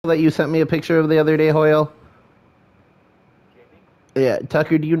that you sent me a picture of the other day, Hoyle? Yeah,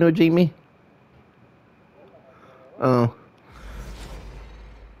 Tucker, do you know Jamie? Oh.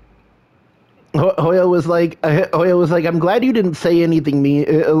 Hoyle was like, I'm glad you didn't say anything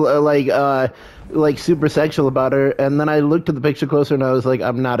like super sexual about her. And then I looked at the picture closer and I was like,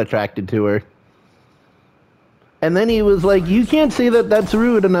 I'm not attracted to her. And then he was like, you can't say that that's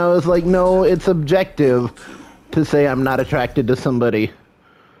rude. And I was like, no, it's objective to say I'm not attracted to somebody.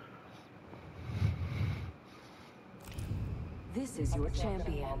 This is your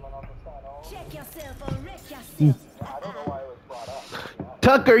champion. Check yourself or wreck yourself.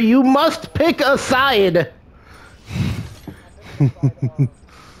 Tucker, you must pick a side.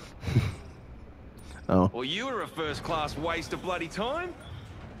 Oh. Well, you were a first-class waste of bloody time.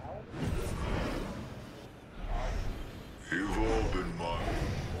 You've all been mine.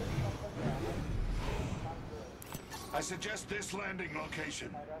 I suggest this landing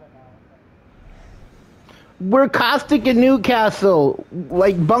location. We're caustic in Newcastle.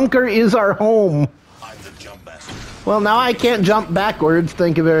 Like, bunker is our home. I'm the jump master. Well, now I can't jump backwards,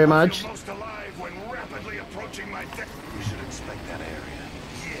 thank you very much. Most alive when rapidly approaching my deck. You should inspect that area.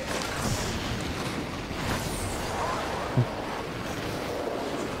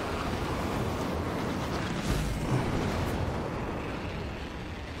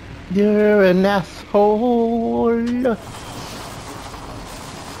 You're an asshole.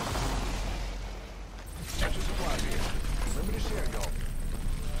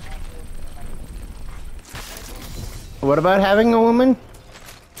 What about having a woman?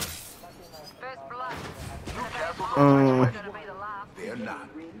 They're not.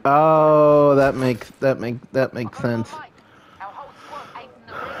 Oh, that makes sense.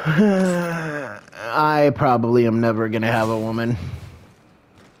 I probably am never gonna have a woman.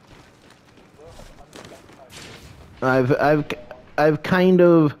 I've kind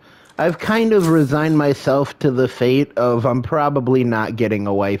of resigned myself to the fate of I'm probably not getting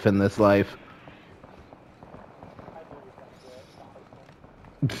a wife in this life.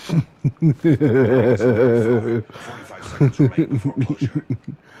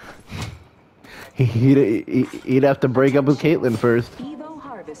 He'd have to break up with Caitlyn first. Evo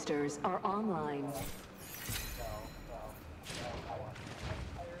harvesters are online.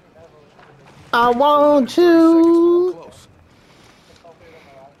 I want you.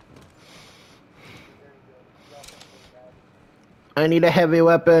 I need a heavy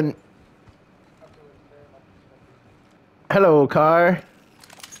weapon. Hello, car.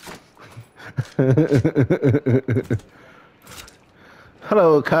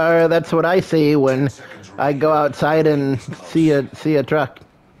 Hello, car. That's what I see when I go outside and see a truck.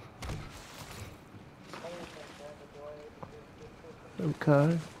 Hello,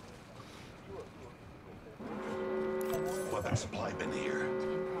 car. Weapon supply bin here.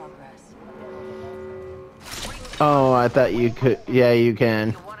 In progress. Oh, I thought you could. Yeah, you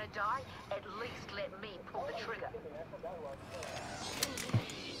can. You wanna die? At least let me pull the trigger.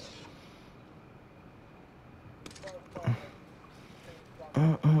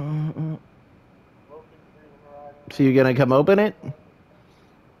 So you gonna come open it?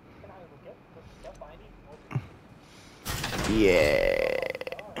 Yeah.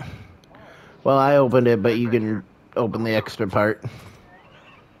 Well, I opened it, but you can open the extra part.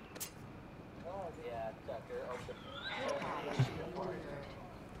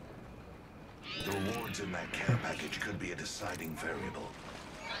 The rewards in that care package could be a deciding variable.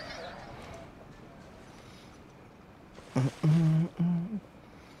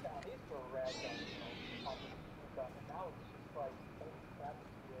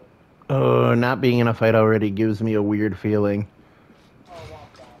 Oh, not being in a fight already gives me a weird feeling.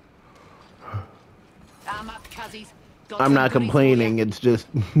 I'm not complaining, it's just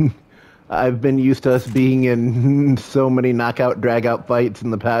I've been used to us being in so many knockout, drag-out fights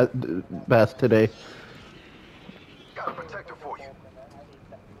in the past today. Got a protector for you.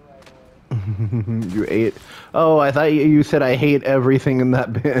 You ate. Oh, I thought you said I hate everything in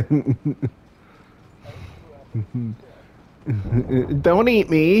that bin. Don't eat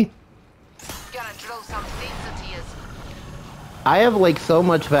me. Gonna drill some seeds into you. I have like so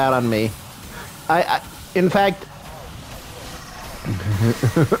much fat on me. In fact,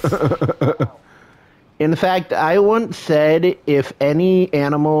 I once said if any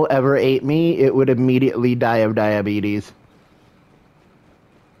animal ever ate me, it would immediately die of diabetes.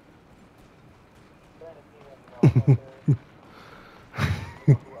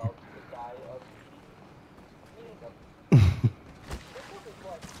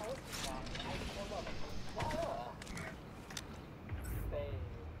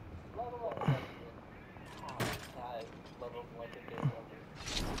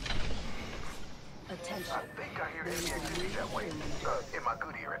 Attention. think I hear enemy activity that way. In my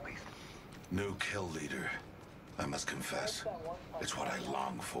good ear, at least. New kill leader. I must confess, it's what I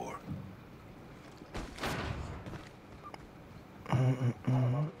long for.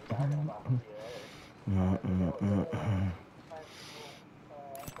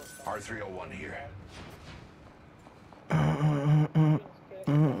 R301 here.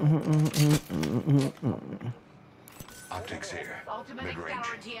 Optics here. Ultimate Mid-range.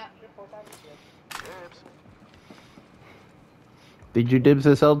 accelerant here. Did you dibs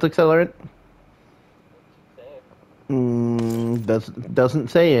this alt accelerant? Doesn't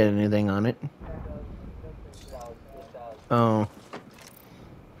say anything on it. Oh.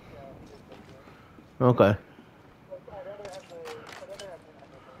 Okay.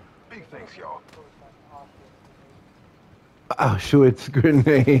 Big thanks, y'all. Auschwitz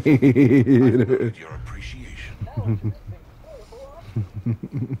grenade. Your appreciation.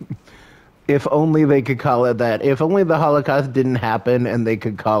 If only they could call it that. If only the Holocaust didn't happen and they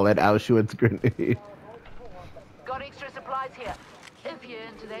could call it Auschwitz grenade. Got extra supplies here. If you're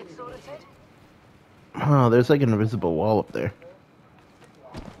into that sort of thing. Oh, there's like an invisible wall up there.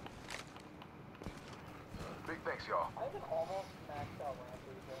 Big thanks, y'all.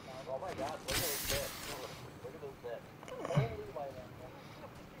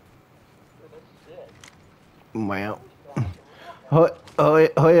 Wow.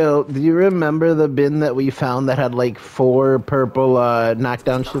 Hoyo, do you remember the bin that we found that had like 4 purple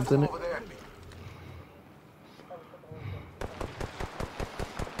knockdown ships in it? Over there.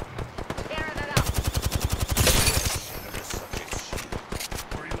 Tearing it up.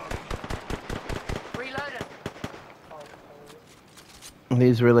 Reloading.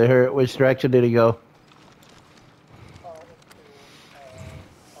 These really hurt. Which direction did he go?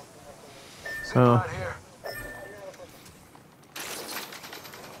 Oh. Right here.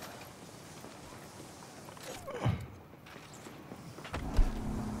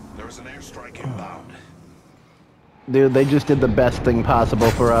 There was an airstrike inbound. Dude, they just did the best thing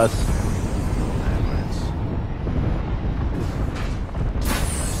possible for us.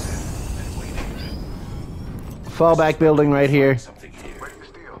 Fallback building right here. Something here. Ready to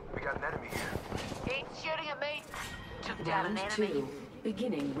steal. We got an enemy here. Ain't shooting at me. Took down an Round enemy. 2.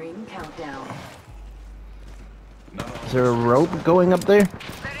 Beginning ring countdown. Is there a rope going up there? That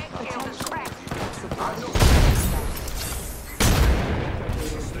kill is cracked.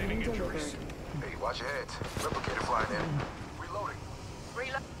 Sustaining injuries. Hey, watch your heads. Replicator flying in. Reloading.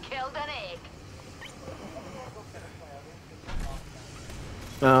 Reload. Killed an egg.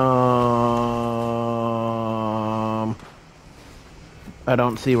 I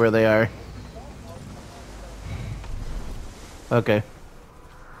don't see where they are. Okay.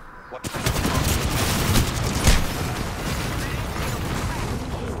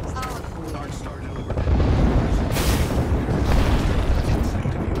 Dark Star delivered.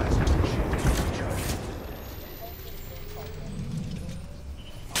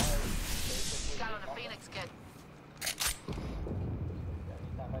 Got on a Phoenix kit.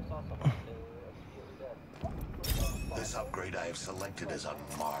 This upgrade I have selected is a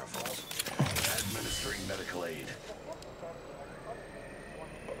marvel. Administering medical aid.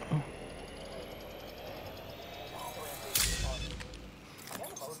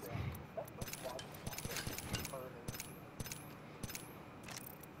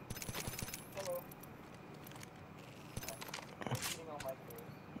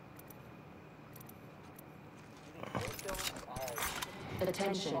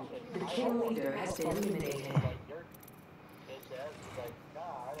 Attention. The kill leader has been eliminated.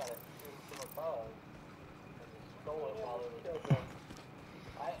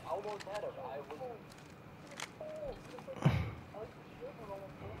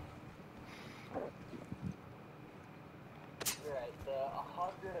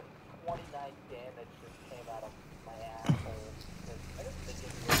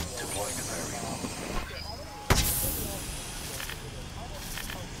 Deploying a variable.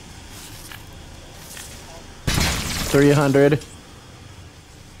 300.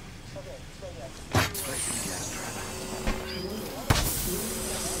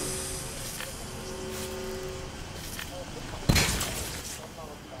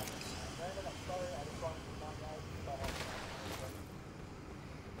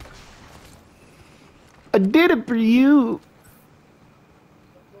 I did it for you.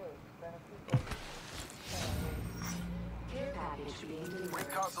 Care package being delivered.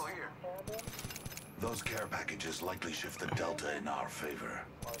 Console here. Those care packages likely shift the delta in our favor.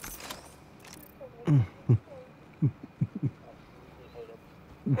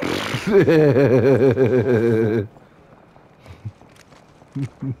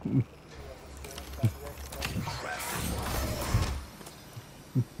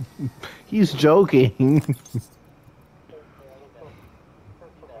 He's joking.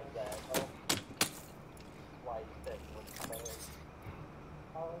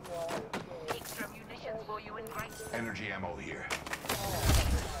 Extra munitions for you in great. Energy ammo here.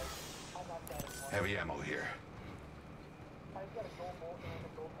 Heavy ammo here.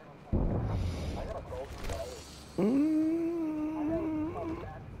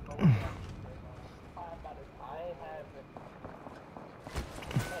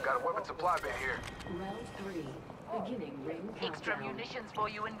 Got a weapon supply bin here. Round 3. Beginning ring Extra countdown. munitions for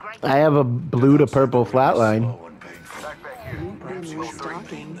you in great. I have a blue to purple flatline. Slow and painful. Backpack here. Room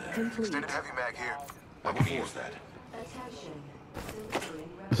restocking complete. Extended heavy mag here. I can use that. Attention. Filtering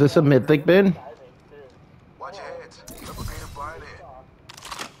Is this a mythic bin? Watch your heads. Replicator flying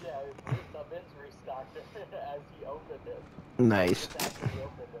in. Nice.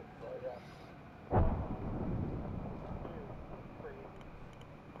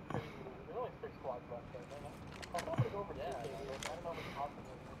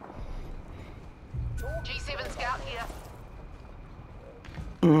 G7 scout here.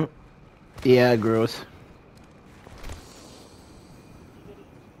 Yeah, gross.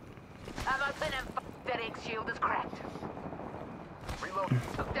 I'm open and that egg shield is cracked. Reload.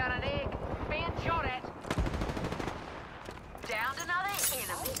 Took down an egg. Being shot at. Downed another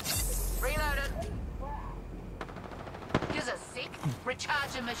enemy. Reloaded. Gives a sick.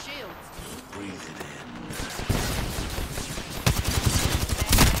 Recharging my shields. Breathe it in.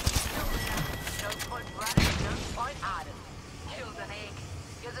 No point running, no point hiding. Killed an egg.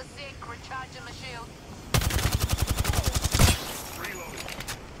 Gives a sick. Recharging my shield. Reload.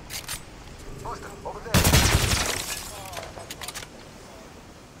 Buster, over there.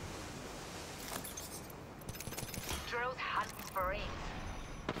 Drills hunting for eggs.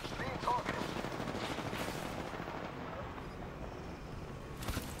 Being targeted.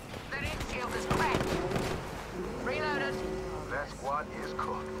 That egg shield is cracked. Reloaded. That squad is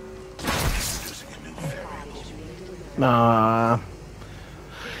cooked. Introducing a new variable.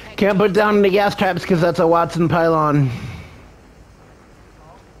 Can't put down any gas traps because that's a Watson pylon.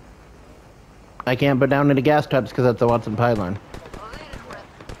 I can't put down any gas traps because that's a Watson pylon. Let it rip.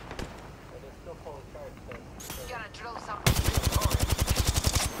 Gonna drill something.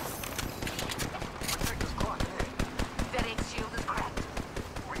 Protector's clocking in. That egg shield is cracked.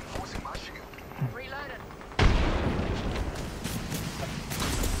 Reinforcing my shield. Reloaded. Reloading.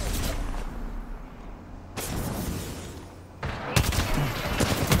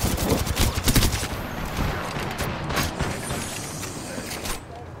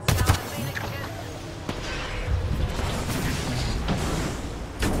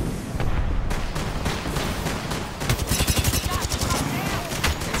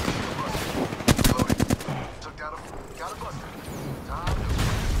 Took down a... Got a buster. Time to...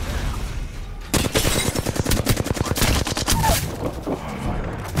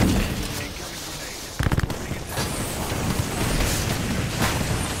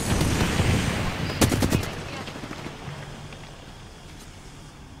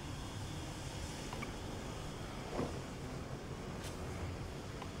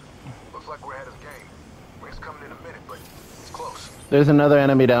 Looks like we're ahead of the game. Ring's coming in a minute, but it's close. There's another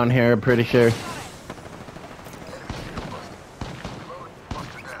enemy down here, pretty sure. Enemy shield busted. Reload.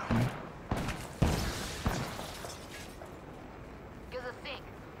 Buster down. Gives a sick.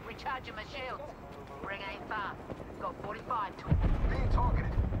 Recharging my shields. Ring ain't far. Got 45 to Being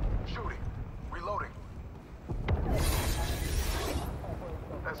targeted. Shooting. Reloading.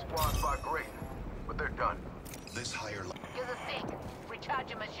 That squad's by great, but they're done. This higher level. Gives a sick.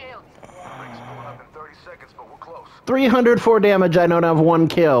 Recharging my shields. Ring's pulling up in 30 seconds, but we're close. 304 damage, I don't have one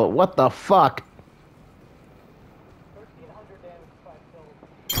kill. What the fuck?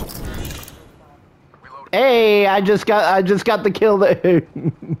 Reloading. Hey, I just got the kill there.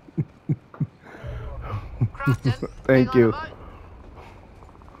 Crafton. Thank hang on you. a moment.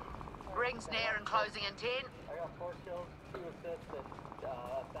 Ring's near and closing in 10. I got 4 kills, 2 assists, and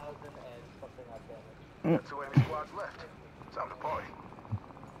 1,000 and something odd damage. Got 2 enemy squads left. Time to party.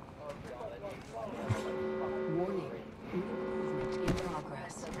 Oh god, I need Warning. Movement in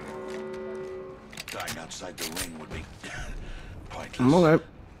progress. Dying outside the ring would be pointless. I'm alright.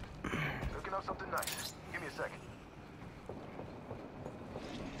 Cooking up something nice. Give me a second.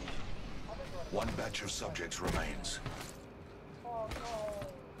 One batch of subjects remains.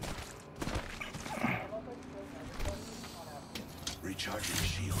 Recharging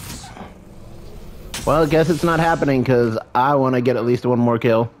shields. Well, I guess it's not happening because I want to get at least one more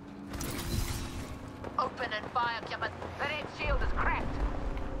kill. Open and fire, Cupid. That egg shield is cracked.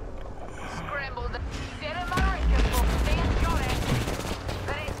 Scramble the... Set him on rifle. Stand shot at.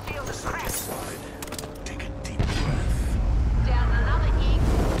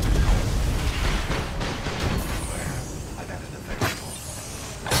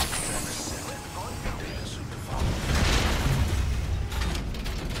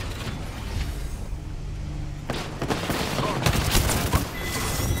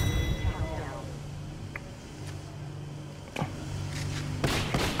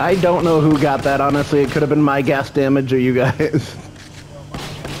 I don't know who got that, honestly. It could have been my gas damage or you guys.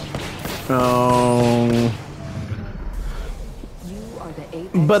 Oh. You are the Apex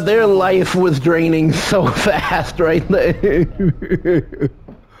But their champion. life was draining so fast right there.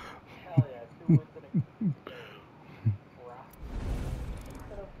 Hell yeah, 2 wins and a rock.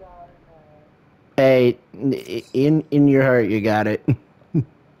 Could have gotten Hey, in your heart, you got it.